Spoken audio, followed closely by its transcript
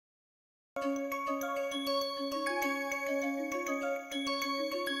Welcome.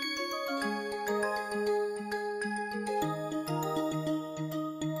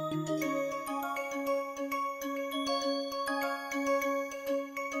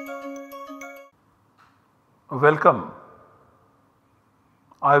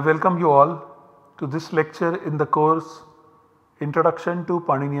 I welcome you all to this lecture in the course Introduction to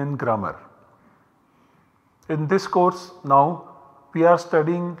Paninian Grammar. In this course now we are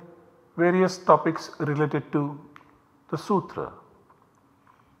studying various topics related to the sutra.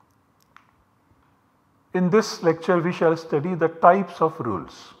 In this lecture we shall study the types of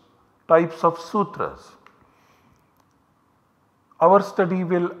rules, types of sutras. Our study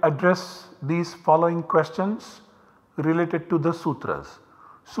will address these following questions related to the sutras.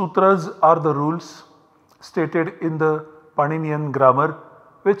 Sutras are the rules stated in the Paninian grammar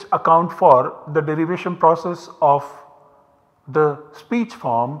which account for the derivation process of the speech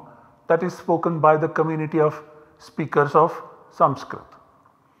form that is spoken by the community of speakers of Sanskrit.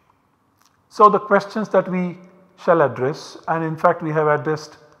 So the questions that we shall address, and in fact we have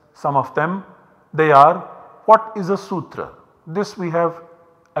addressed some of them, they are: what is a sutra? This we have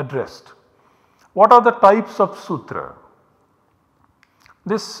addressed. What are the types of sutra?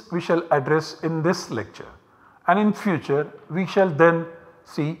 This we shall address in this lecture, and in future we shall then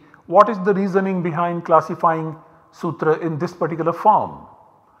see what is the reasoning behind classifying sutra in this particular form.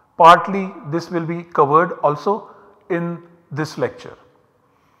 Partly this will be covered also in this lecture.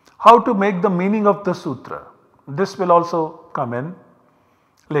 How to make the meaning of the sutra, this will also come in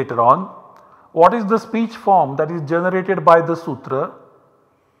later on. What is the speech form that is generated by the sutra?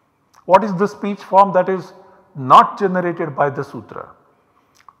 What is the speech form that is not generated by the sutra?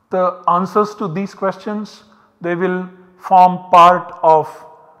 The answers to these questions, they will form part of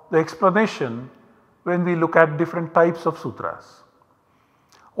the explanation when we look at different types of sutras.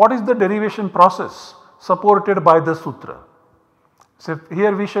 What is the derivation process supported by the sutra? So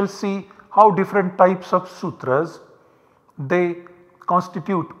here we shall see how different types of sutras, they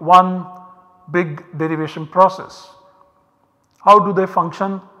constitute one big derivation process. How do they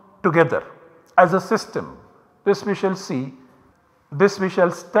function together as a system? This we shall see, this we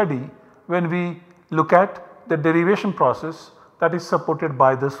shall study when we look at the derivation process that is supported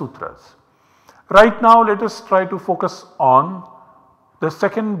by the sutras. Right now let us try to focus on the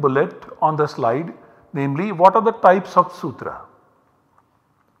second bullet on the slide, namely what are the types of sutra.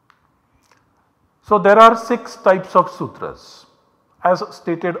 So there are 6 types of sutras as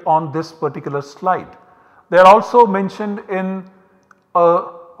stated on this particular slide. They are also mentioned in a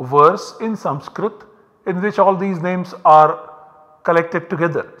verse in Sanskrit in which all these names are collected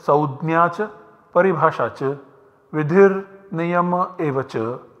together. Saudnya cha, paribhasha cha, vidhir niyama eva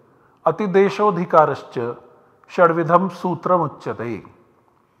cha, atideshodhikarascha, shadvidham sutram uchyate.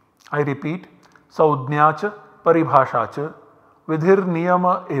 I repeat, Saudnya cha, paribhasha cha, vidhir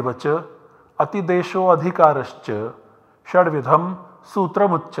niyama eva cha, atideshodhikarascha, shadvidham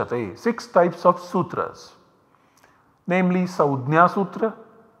sutram uchyate. 6 types of sutras, namely Saudnya Sutra,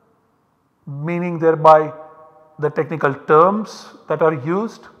 meaning thereby the technical terms that are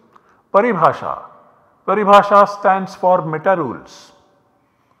used. Paribhasha, paribhasha stands for meta rules.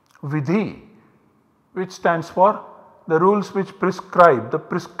 Vidhi, which stands for the rules which prescribe, the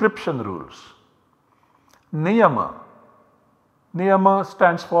prescription rules. Niyama, niyama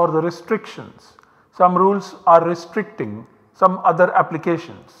stands for the restrictions. Some rules are restricting some other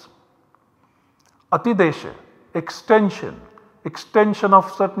applications. Atidesha, extension, extension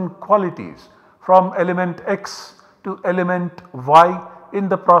of certain qualities from element X to element Y in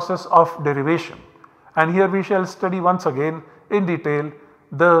the process of derivation. And here we shall study once again in detail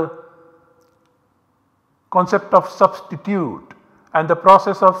the concept of substitute and the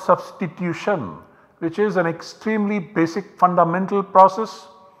process of substitution, which is an extremely basic fundamental process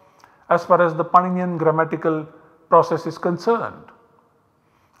as far as the Paninian grammatical process is concerned.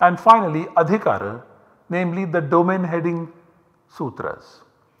 And finally adhikara, namely the domain heading sutras.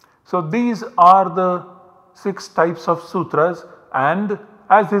 So these are the 6 types of sutras, and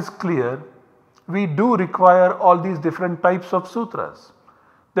as is clear, we do require all these different types of sutras.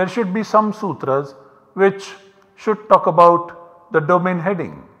 There should be some sutras which should talk about the domain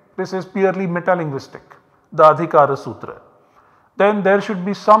heading. This is purely metalinguistic, the Adhikara Sutra. Then there should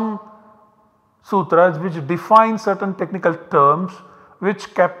be some sutras which define certain technical terms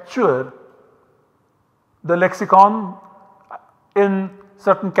which capture the lexicon in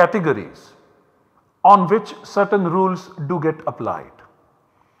certain categories on which certain rules do get applied.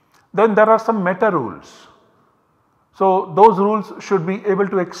 Then there are some meta rules. So those rules should be able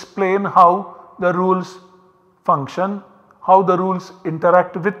to explain how the rules function how the rules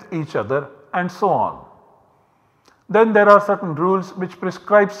interact with each other, and so on. Then there are certain rules which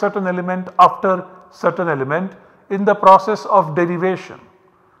prescribe certain element after certain element in the process of derivation.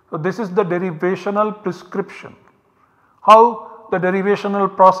 So, this is the derivational prescription, how the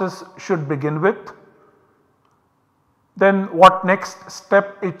derivational process should begin with, then what next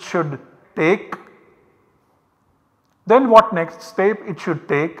step it should take, then what next step it should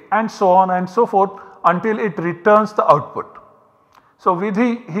take, and so on and so forth until it returns the output. So,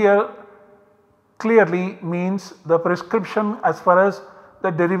 vidhi here clearly means the prescription as far as the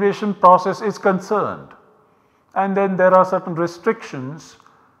derivation process is concerned, and then there are certain restrictions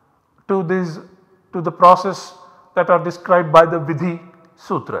to the process that are described by the vidhi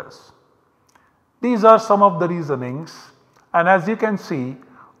sutras. These are some of the reasonings, and as you can see,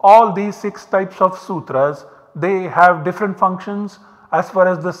 all these 6 types of sutras, they have different functions as far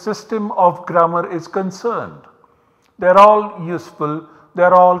as the system of grammar is concerned. They are all useful, they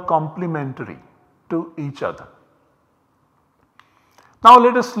are all complementary to each other. Now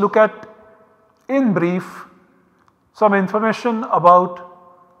let us look at in brief some information about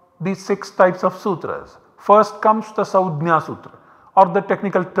these 6 types of sutras. First comes the Saudhnya Sutra or the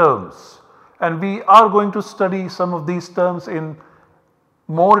technical terms, and we are going to study some of these terms in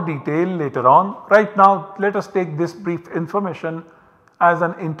more detail later on. Right now let us take this brief information as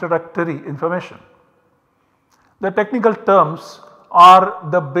an introductory information. The technical terms are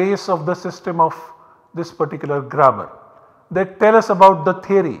the base of the system of this particular grammar. They tell us about the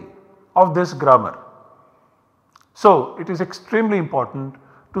theory of this grammar. So, it is extremely important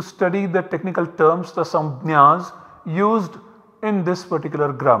to study the technical terms, the samjñas used in this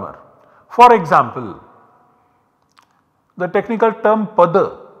particular grammar. For example, the technical term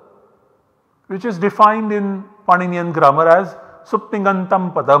pada, which is defined in Paninian grammar as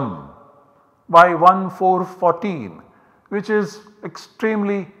suptingantam padam by 1.4.14, which is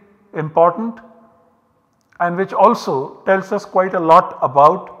extremely important and which also tells us quite a lot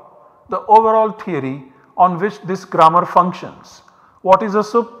about the overall theory on which this grammar functions. What is a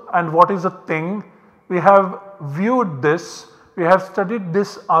sup and what is a thing? We have viewed this, we have studied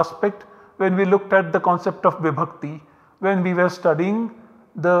this aspect when we looked at the concept of vibhakti, when we were studying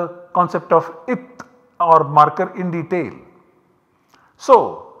the concept of it or marker in detail.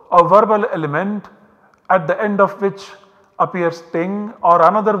 So, a verbal element at the end of which appears ting or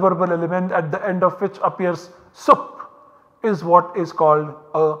another verbal element at the end of which appears sup is what is called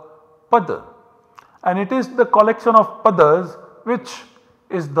a pada, and it is the collection of padas which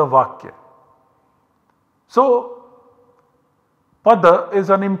is the vakya. So, pada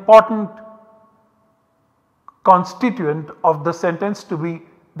is an important constituent of the sentence to be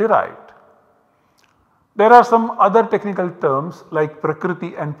derived. There are some other technical terms like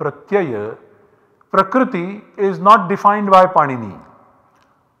prakriti and pratyaya. Prakriti is not defined by Panini.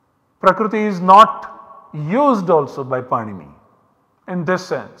 Prakriti is not used also by Panini in this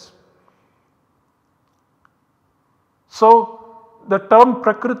sense. So, the term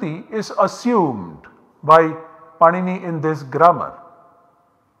prakriti is assumed by Panini in this grammar.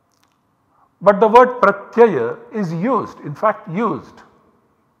 But the word pratyaya is used, in fact used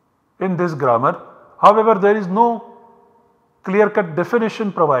in this grammar. However, there is no clear-cut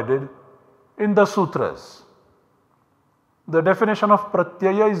definition provided in the sutras. The definition of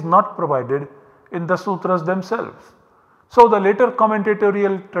pratyaya is not provided in the sutras themselves. So, the later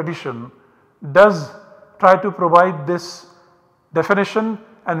commentatorial tradition does try to provide this definition,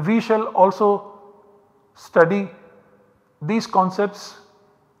 and we shall also study these concepts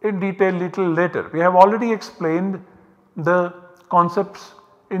in detail little later. We have already explained the concepts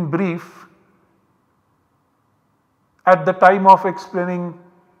in brief at the time of explaining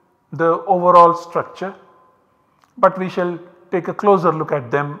the overall structure, but we shall take a closer look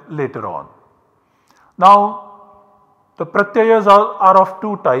at them later on. Now, the pratyayas are of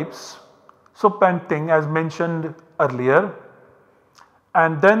 2 types, sup and ting as mentioned earlier,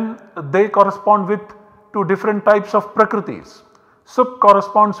 and then they correspond with 2 different types of prakritis. Sup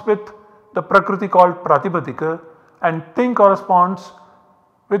corresponds with the prakriti called pratipadika, and ting corresponds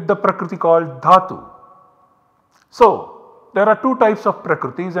with the prakriti called dhatu. So, there are 2 types of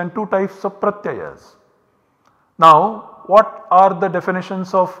prakritis and 2 types of pratyayas. Now, what are the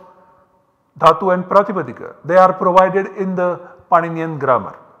definitions of dhatu and pratipadika? They are provided in the Paninian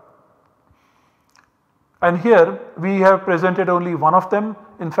grammar. And here we have presented only one of them.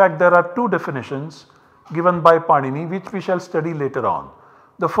 In fact, there are 2 definitions given by Panini which we shall study later on.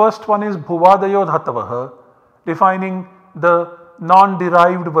 The first one is bhuvadayo dhatavaha, defining the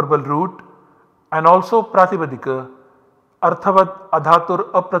non-derived verbal root, and also pratipadika, arthavat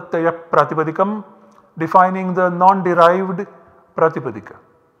adhatur apratyaya pratipadikam, defining the non-derived Pratipadika.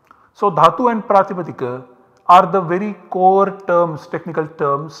 So Dhatu and Pratipadika are the very core terms, technical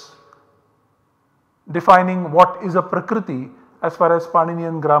terms defining what is a Prakriti as far as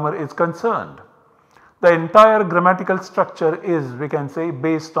Paninian grammar is concerned. The entire grammatical structure is, we can say,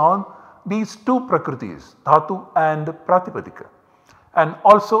 based on these two Prakritis, Dhatu and Pratipadika, and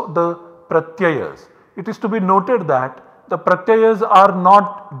also the Pratyayas. It is to be noted that the Pratyayas are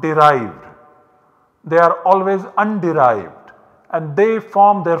not derived, they are always underived, and they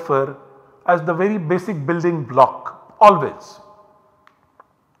form therefore as the very basic building block always.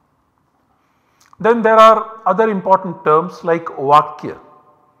 Then there are other important terms like Vakya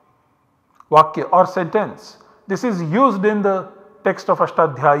or sentence. This is used in the text of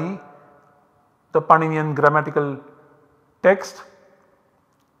Ashtadhyayi, the Paninian grammatical text.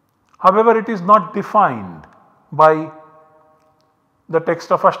 However, it is not defined by the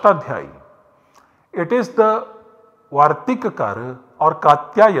text of Ashtadhyayi. It is the Vartikakara or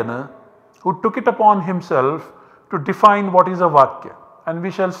Katyayana who took it upon himself to define what is a Vakya, and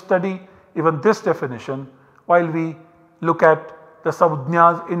we shall study even this definition while we look at the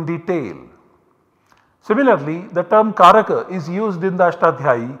Samjñas in detail. Similarly, the term Karaka is used in the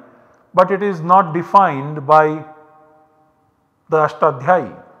Ashtadhyayi, but it is not defined by the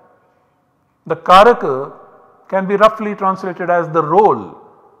Ashtadhyayi. The Karaka can be roughly translated as the role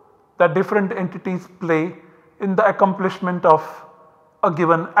that different entities play in the accomplishment of a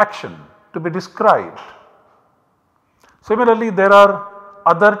given action to be described. Similarly, there are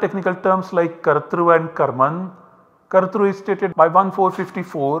other technical terms like Kartru and Karman. Kartru is stated by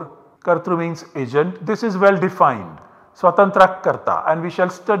 1454. Kartru means agent. This is well defined, Swatantra Karta, and we shall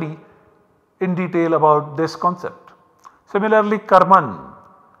study in detail about this concept. Similarly, Karman,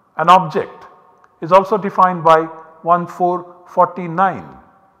 an object, is also defined by 1449.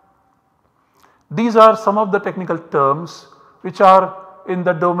 These are some of the technical terms which are in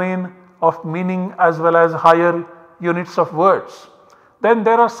the domain of meaning as well as higher units of words. Then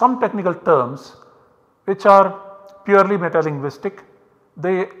there are some technical terms which are purely metalinguistic.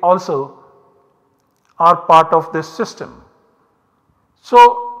 They also are part of this system.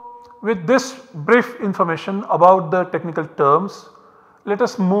 So, with this brief information about the technical terms, let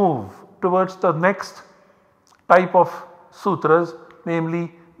us move towards the next type of sutras,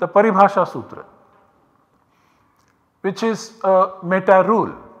 namely the Paribhasha Sutra, which is a meta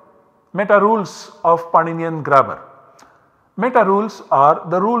rule, meta rules of Paninian grammar. Meta rules are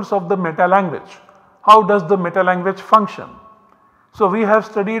the rules of the meta language. How does the meta language function? So, we have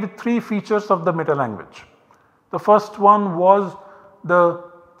studied three features of the meta language. The first one was the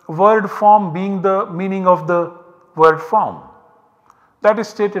word form being the meaning of the word form. That is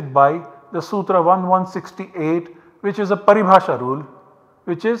stated by the Sutra 1168, which is a Paribhasha rule,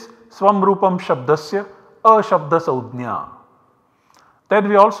 which is Swam Rupam Shabdasya Ashabda Saudhnya. Then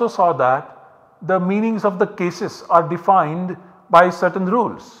we also saw that the meanings of the cases are defined by certain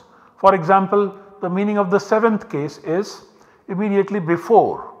rules. For example, the meaning of the seventh case is immediately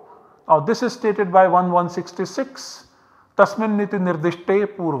before. Now this is stated by 1166, Tasmin niti nirdishte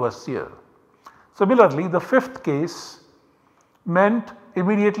purvasya. Similarly, the fifth case meant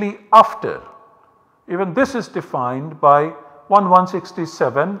immediately after. Even this is defined by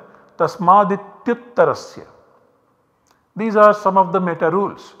 1167, Tasmadityuttarasya. These are some of the meta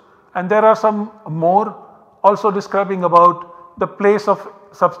rules, and there are some more also describing about the place of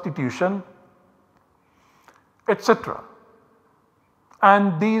substitution, etc.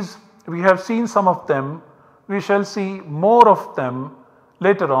 And these, we have seen some of them, we shall see more of them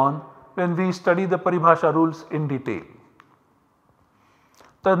later on when we study the Paribhasha rules in detail.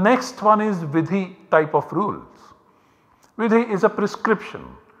 The next one is Vidhi type of rules. Vidhi is a prescription,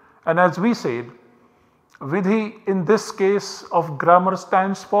 and as we said, Vidhi in this case of grammar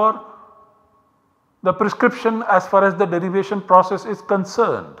stands for the prescription as far as the derivation process is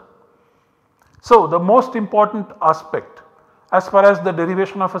concerned. So, the most important aspect as far as the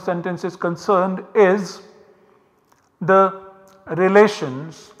derivation of a sentence is concerned is the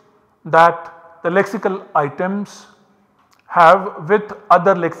relations that the lexical items have with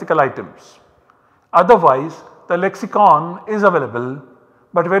other lexical items. Otherwise, the lexicon is available,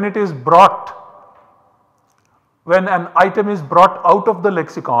 but when it is brought, when an item is brought out of the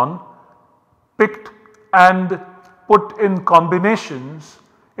lexicon, picked and put in combinations,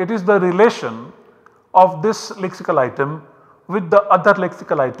 it is the relation of this lexical item with the other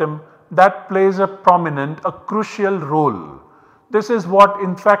lexical item that plays a prominent, a crucial role. This is what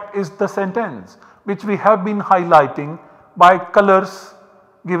in fact is the sentence, which we have been highlighting by colors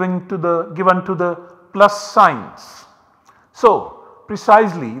given to the plus signs. So,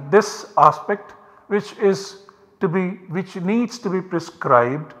 precisely this aspect which needs to be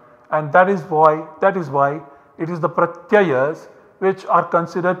prescribed, and that is why it is the pratyayas which are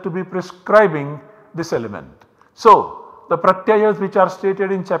considered to be prescribing this element. So, the pratyayas which are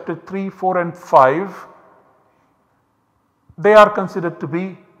stated in chapter 3, 4 and 5, they are considered to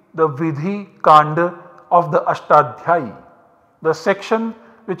be the Vidhi Kanda of the Ashtadhyayi, the section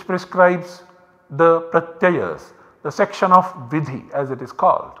which prescribes the pratyayas, the section of Vidhi as it is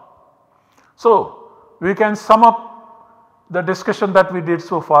called. So, we can sum up the discussion that we did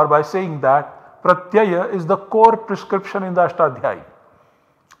so far by saying that pratyaya is the core prescription in the Ashtadhyayi.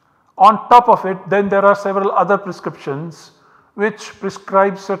 On top of it, then there are several other prescriptions which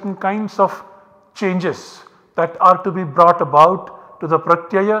prescribe certain kinds of changes that are to be brought about to the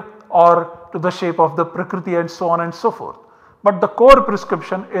pratyaya or to the shape of the prakriti and so on and so forth. But the core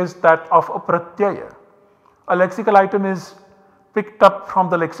prescription is that of a pratyaya. A lexical item is picked up from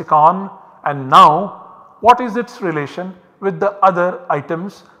the lexicon, and now what is its relation with the other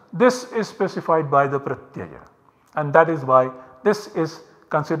items? This is specified by the pratyaya, and that is why this is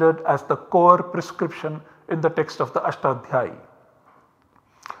considered as the core prescription in the text of the Ashtadhyayi.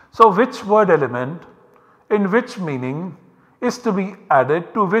 So, which word element in which meaning is to be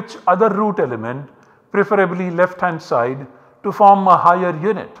added to which other root element, preferably left hand side, to form a higher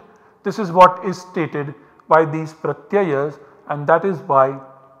unit? This is what is stated by these pratyayas, and that is why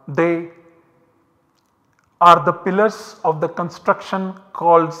they are the pillars of the construction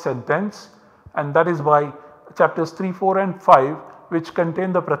called sentence, and that is why chapters 3, 4 and 5, which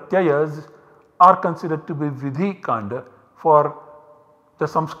contain the pratyayas, are considered to be Vidhi Kanda for the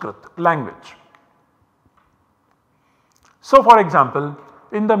Sanskrit language. So, for example,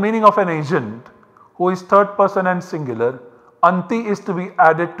 in the meaning of an agent who is third person and singular, anti is to be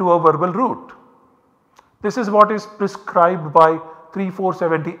added to a verbal root. This is what is prescribed by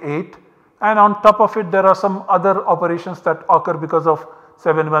 3478, and on top of it there are some other operations that occur because of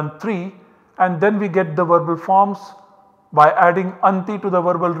 713, and then we get the verbal forms by adding anti to the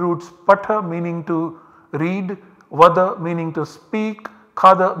verbal roots patha meaning to read, vada meaning to speak,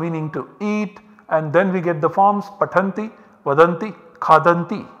 khada meaning to eat, and then we get the forms pathanti, vadanti,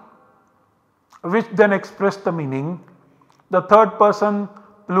 khadanti, which then express the meaning, the third person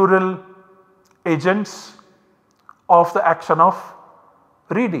plural agents of the action of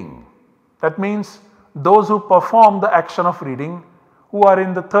reading. That means those who perform the action of reading who are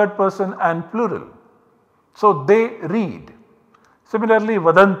in the third person and plural. So, they read. Similarly,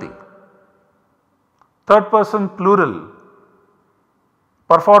 vadanti, third person plural,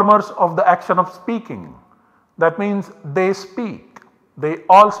 performers of the action of speaking. That means they speak, they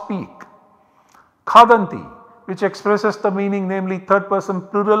all speak. Khadanti, which expresses the meaning, namely third person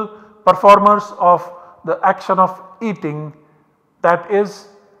plural, performers of the action of eating, that is,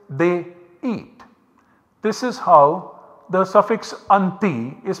 they eat. This is how the suffix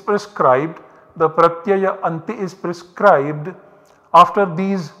anti is prescribed, the pratyaya anti is prescribed after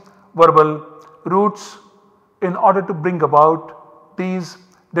these verbal roots in order to bring about these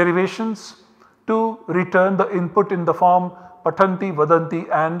derivations to return the input in the form pathanti, vadanti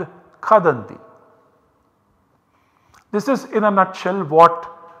and khadanti. This is in a nutshell what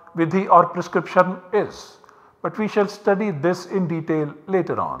vidhi or prescription is, but we shall study this in detail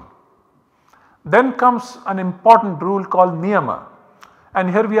later on. Then comes an important rule called niyama, and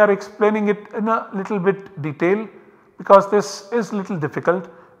here we are explaining it in a little bit detail because this is little difficult.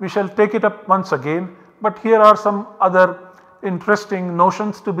 We shall take it up once again, but here are some other interesting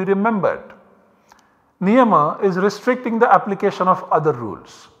notions to be remembered. Niyama is restricting the application of other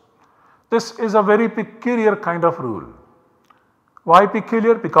rules. This is a very peculiar kind of rule. Why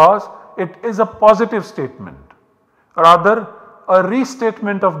peculiar? Because it is a positive statement, rather a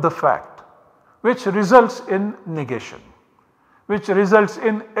restatement of the fact, which results in negation, which results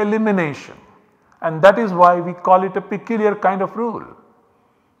in elimination, and that is why we call it a peculiar kind of rule.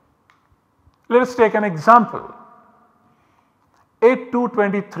 Let us take an example.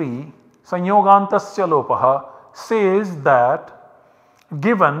 8223 Sanyogantasya Lopaha says that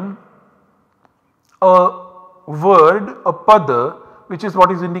given a word, a pada, which is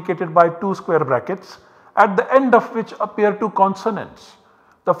what is indicated by two square brackets, at the end of which appear two consonants,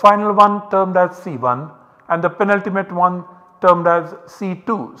 the final one termed as C1 and the penultimate one termed as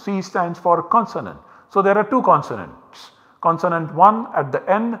C2. C stands for consonant. So, there are two consonants, consonant 1 at the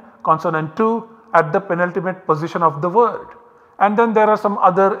end, consonant 2 at the penultimate position of the word, and then there are some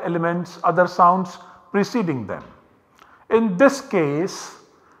other elements, other sounds preceding them. In this case,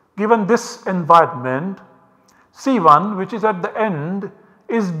 given this environment, C1, which is at the end,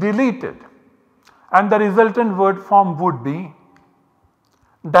 is deleted, and the resultant word form would be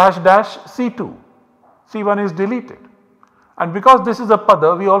dash dash C2. C1 is deleted. And because this is a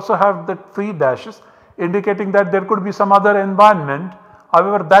pada, we also have the 3 dashes indicating that there could be some other environment.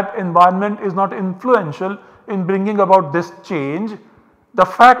 However, that environment is not influential in bringing about this change. The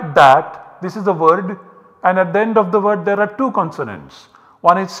fact that this is a word and at the end of the word there are 2 consonants,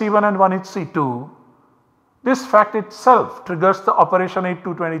 one is C1 and one is C2. This fact itself triggers the operation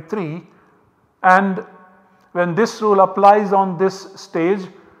 8223, and when this rule applies on this stage,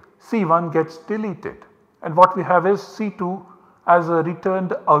 C1 gets deleted and what we have is C2 as a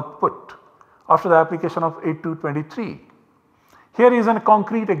returned output after the application of 8223. Here is a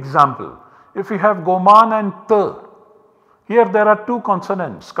concrete example. If we have Goman and T, here there are 2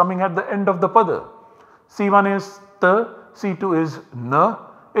 consonants coming at the end of the pada. C1 is T, C2 is N.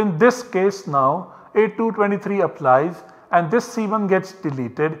 In this case now 8223 applies and this C1 gets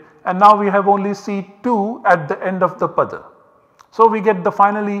deleted and now we have only C2 at the end of the pada. So we get the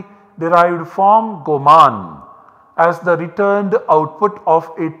finally derived form Goman as the returned output of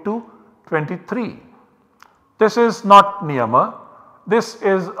 8223. This is not niyama, this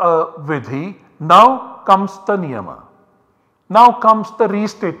is a vidhi. Now comes the niyama. Now comes the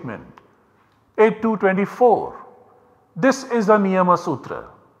restatement 8224. This is a niyama sutra.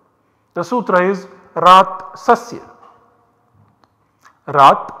 The sutra is Rat Sasya.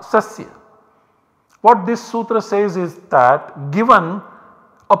 Rat Sasya. What this sutra says is that given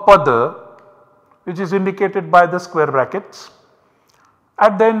a pada which is indicated by the square brackets,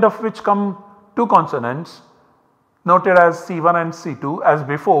 at the end of which come 2 consonants noted as C1 and C2 as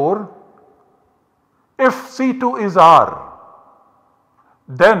before. If C2 is R,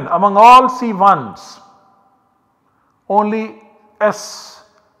 then among all C1s only S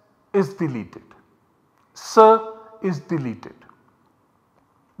is deleted, S is deleted.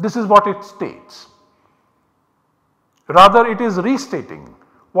 This is what it states. Rather it is restating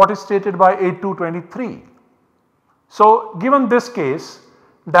what is stated by 8223. So given this case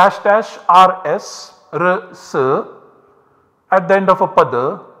dash dash RS R S at the end of a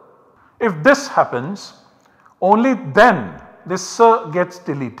pada, if this happens only then this S gets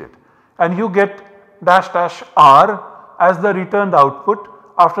deleted and you get dash dash R as the returned output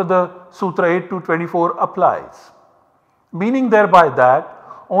after the sutra 8224 applies. Meaning thereby that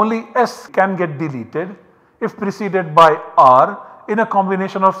only S can get deleted if preceded by R in a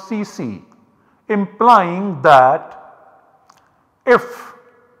combination of CC, implying that if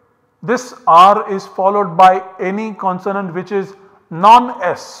this R is followed by any consonant which is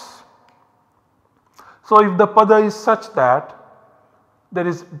non-S. So if the pada is such that there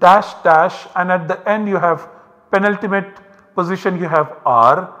is dash dash and at the end you have penultimate position you have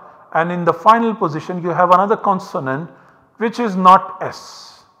R and in the final position you have another consonant which is not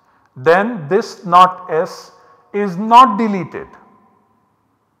S, then this not S is not deleted.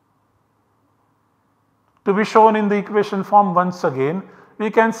 To be shown in the equation form once again, we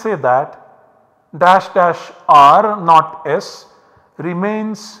can say that dash dash R not S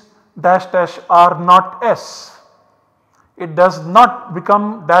remains dash dash R not S. It does not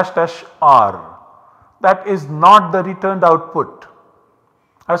become dash dash R. That is not the returned output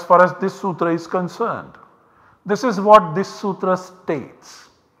as far as this sutra is concerned. This is what this sutra states.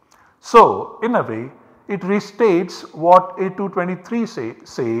 So in a way it restates what 8223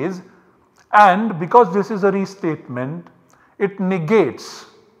 says, and because this is a restatement it negates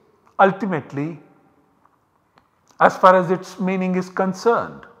ultimately as far as its meaning is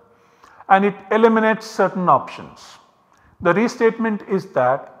concerned and it eliminates certain options. The restatement is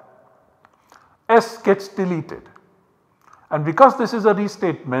that S gets deleted and because this is a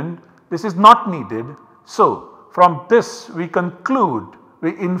restatement this is not needed. So from this we conclude,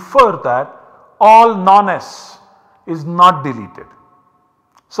 we infer that all non-S is not deleted.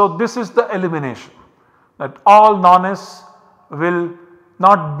 So this is the elimination, that all non-S will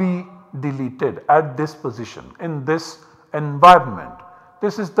not be deleted at this position in this environment.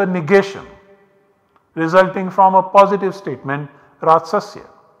 This is the negation resulting from a positive statement Ratsasya.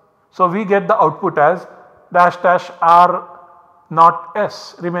 So we get the output as dash dash R not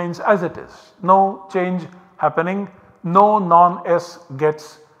S remains as it is, no change happening, no non-S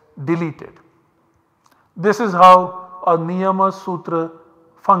gets deleted. This is how a Niyama Sutra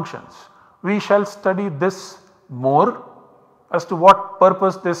functions. We shall study this more as to what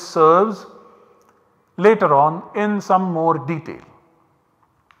purpose this serves later on in some more detail.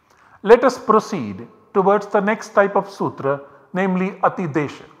 Let us proceed towards the next type of sutra, namely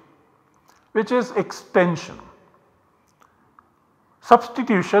Atidesha, which is extension.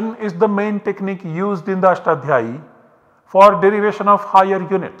 Substitution is the main technique used in the Ashtadhyayi for derivation of higher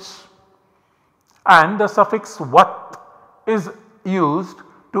units, and the suffix vat is used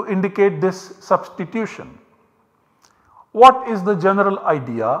to indicate this substitution. What is the general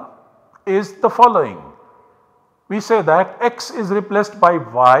idea is the following. We say that x is replaced by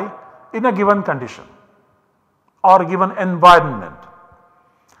y in a given condition or a given environment.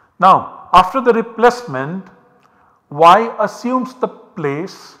 Now after the replacement, y assumes the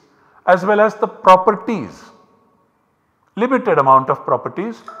place as well as the properties, limited amount of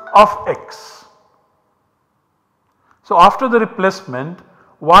properties of x. So after the replacement,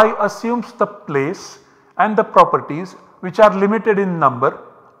 y assumes the place and the properties which are limited in number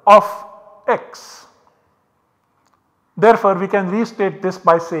of x. Therefore, we can restate this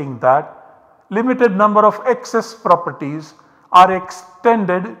by saying that limited number of x's properties are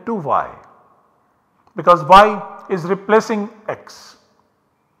extended to y, because y is replacing x.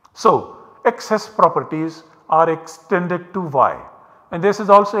 So x's properties are extended to y, and this is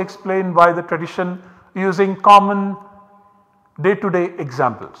also explained by the tradition using common day-to-day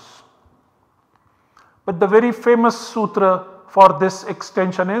examples. But the very famous sutra for this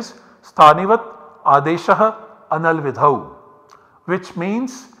extension is sthanivat adeshah analvidhau, which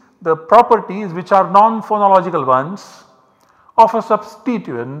means the properties which are non-phonological ones of a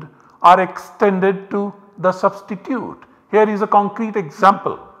substituent are extended to the substitute. Here is a concrete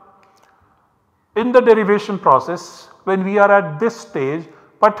example. In the derivation process, when we are at this stage,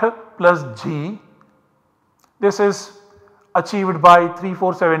 patha plus g, this is achieved by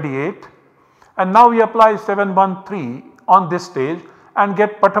 3478, and now we apply 713 on this stage and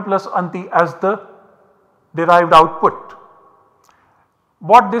get patha plus anti as the derived output.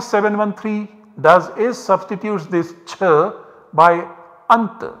 What this 713 does is substitutes this ch by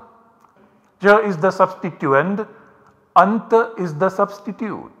ant. Ch is the substituent, ant is the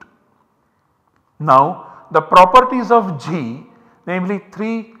substitute. Now the properties of G, namely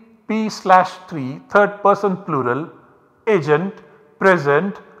 3p/3 third person plural, agent,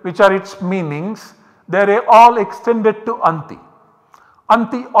 present, which are its meanings, they are all extended to anti.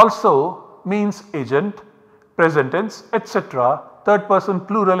 Anti also means agent, present tense, etc., third person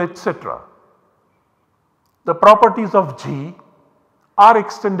plural, etc. The properties of G are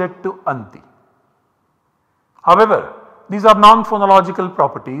extended to anti. However, these are non-phonological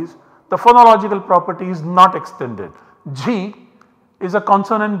properties. The phonological property is not extended. G is a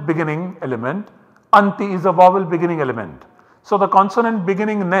consonant beginning element, anti is a vowel beginning element. So the consonant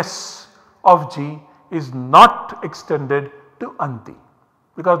beginningness of G is not extended to anti,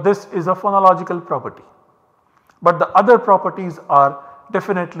 because this is a phonological property. But the other properties are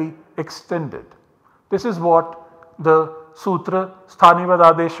definitely extended. This is what the sutra sthanivad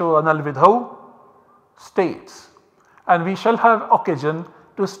adesho analvidhau states, and we shall have occasion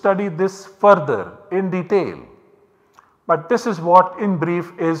to study this further in detail. But this is what in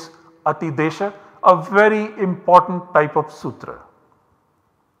brief is atidesha, a very important type of sutra.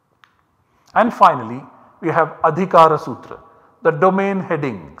 And finally, we have adhikara sutra, the domain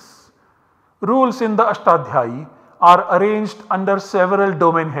headings. Rules in the Ashtadhyayi are arranged under several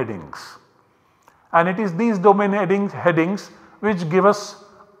domain headings, and it is these domain headings which give us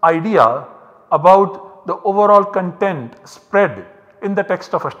idea about the overall content spread in the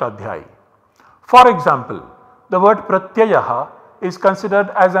text of Ashtadhyayi. For example, the word pratyayaha is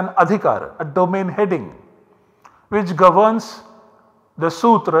considered as an adhikara, a domain heading, which governs the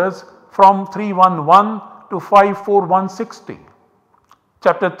sutras from 311 to 54160.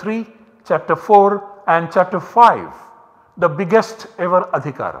 Chapter 3, chapter 4 and chapter 5, the biggest ever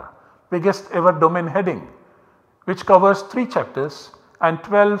adhikara, biggest ever domain heading, which covers 3 chapters and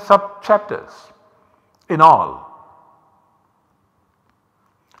 12 sub chapters in all.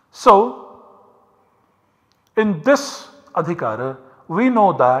 So in this adhikara, we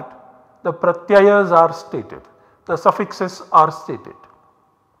know that the pratyayas are stated, the suffixes are stated.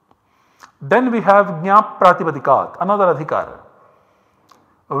 Then we have Jnap Pratipadikat, another adhikara,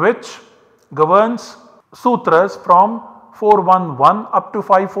 which governs sutras from 411 up to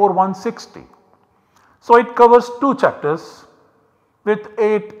 54160. So it covers 2 chapters with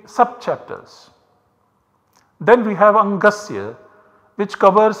 8 sub chapters. Then we have Angasya, which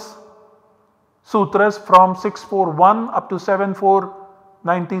covers sutras from 641 up to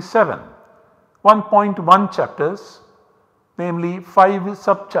 7497, 1.1 chapters, namely 5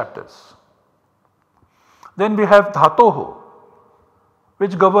 sub chapters. Then we have Dhatoho,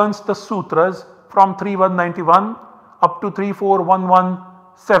 which governs the sutras from 3191 up to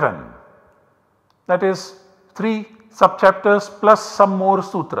 34117, that is 3 sub chapters plus some more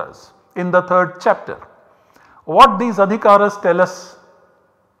sutras in the 3rd chapter. What these adhikaras tell us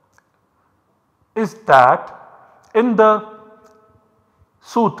is that in the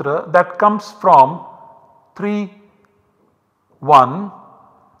sutra that comes from 3.1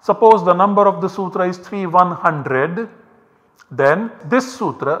 Suppose the number of the sutra is 3100, then this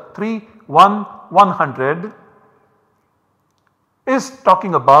sutra 31100 is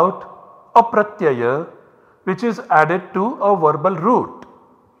talking about a pratyaya which is added to a verbal root.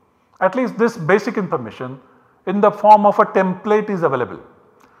 At least this basic information in the form of a template is available,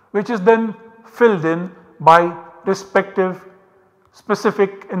 which is then filled in by respective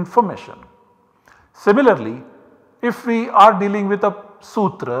specific information. Similarly, if we are dealing with a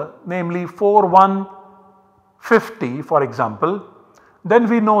sutra, namely 4150 for example, then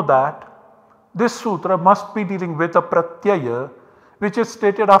we know that this sutra must be dealing with a pratyaya which is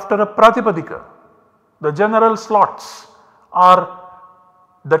stated after a pratipadika. The general slots are,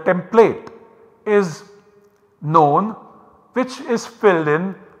 the template is known, which is filled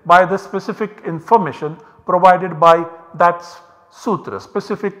in by the specific information provided by that sutra,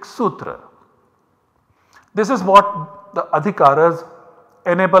 specific sutra. This is what the adhikaras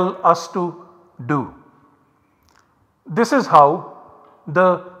enable us to do. This is how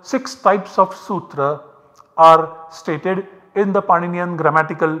the 6 types of sutra are stated in the Paninian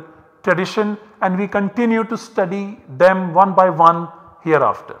grammatical tradition, and we continue to study them one by one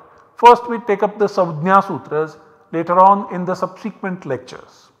hereafter. First we take up the Savjna sutras later on in the subsequent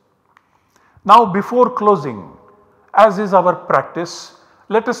lectures. Now before closing, as is our practice,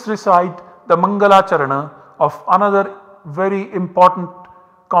 let us recite the Mangalacharana of another very important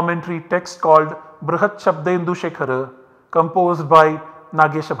commentary text called Brihat Shabdendu Shekhara, composed by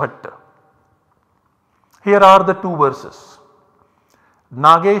Nagesha Bhatta. Here are the 2 verses.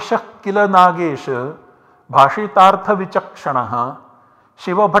 Nagesha kila Nagesha bhashitartha vichakshanaha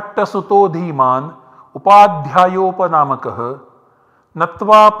Shiva Bhatta suto dhiman upadhyayopanamakaha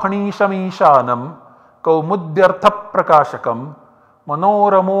natva phanishameshanam kaumudyartha prakashakam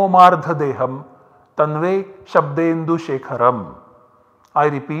manoramo mardhadeham tanve shabdendu shekharam. I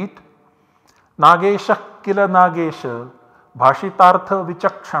repeat, Nagesha kila Nagesha bhashitartha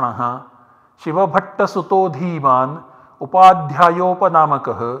vichakshanaha Shiva Bhatta suto dhiman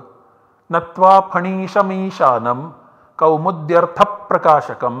upadhyayopanamakaha natva phanishameshanam kaumudyartha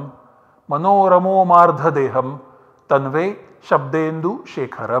prakashakam manoramo mardhadeham tanve shabdendu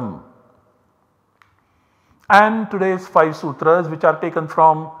shekharam. And today's 5 sutras, which are taken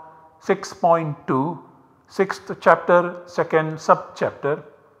from 6.2, 6th chapter, 2nd subchapter,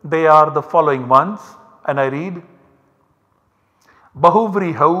 they are the following ones, and I read: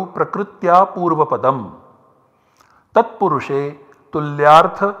 Bahuvrihau prakrutya purvapadam tatpurushe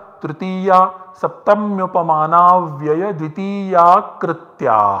tulyartha tritiya saptamyupamana vyaya dvitiya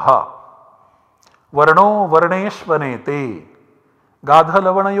krityaha varno varneshvanete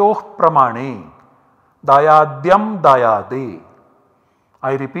gadhalavanayoh pramane dayadyam dayade.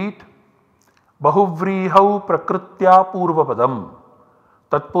 I repeat, Bahuvrihau prakrutya purvapadam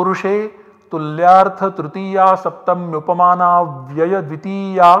tatpurushe tulyartha tritiya saptamyupamana vyaya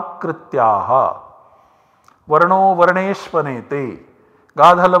dvitiya krityaha varno varneshvanete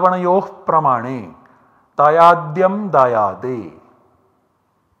gadhalavanayoh pramane dayadyam dayade.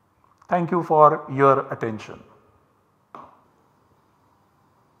 Thank you for your attention.